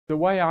The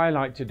way I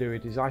like to do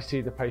it is I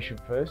see the patient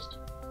first,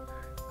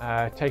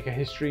 take a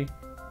history,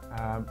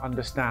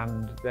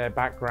 understand their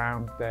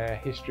background, their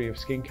history of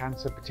skin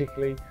cancer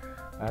particularly,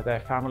 their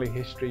family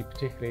history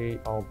particularly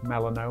of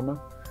melanoma.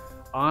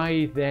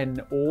 I then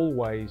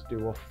always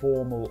do a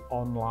formal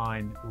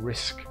online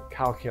risk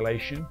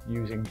calculation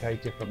using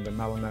data from the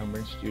Melanoma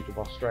Institute of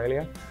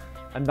Australia,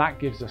 and that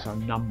gives us a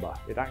number.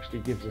 It actually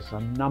gives us a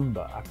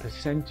number, a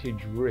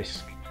percentage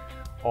risk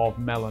of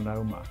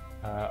melanoma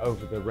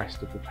over the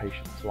rest of the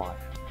patient's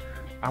life.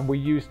 And we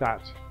use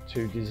that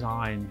to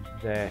design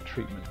their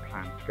treatment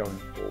plan going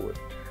forward.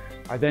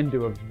 I then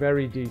do a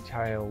very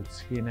detailed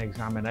skin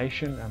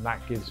examination, and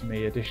that gives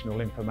me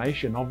additional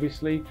information,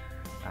 obviously.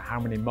 How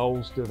many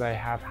moles do they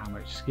have? How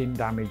much skin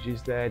damage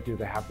is there? Do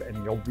they have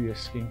any obvious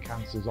skin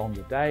cancers on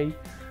the day?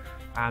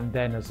 And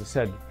then, as I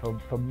said,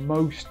 for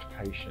most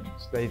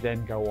patients, they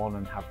then go on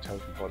and have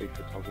total body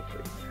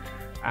photography.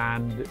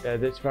 And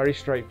it's very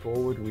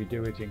straightforward. We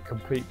do it in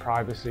complete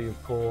privacy,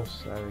 of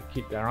course,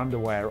 keep their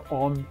underwear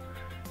on.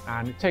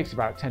 And it takes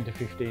about 10 to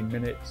 15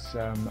 minutes,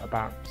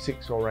 about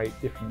 6 or 8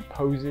 different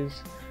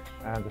poses.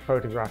 The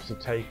photographs are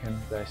taken,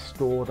 they're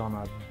stored on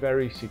a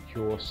very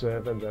secure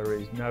server. There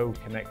is no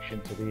connection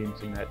to the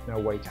internet, no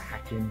way to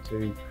hack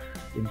into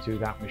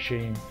that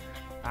machine.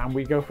 And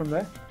we go from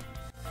there.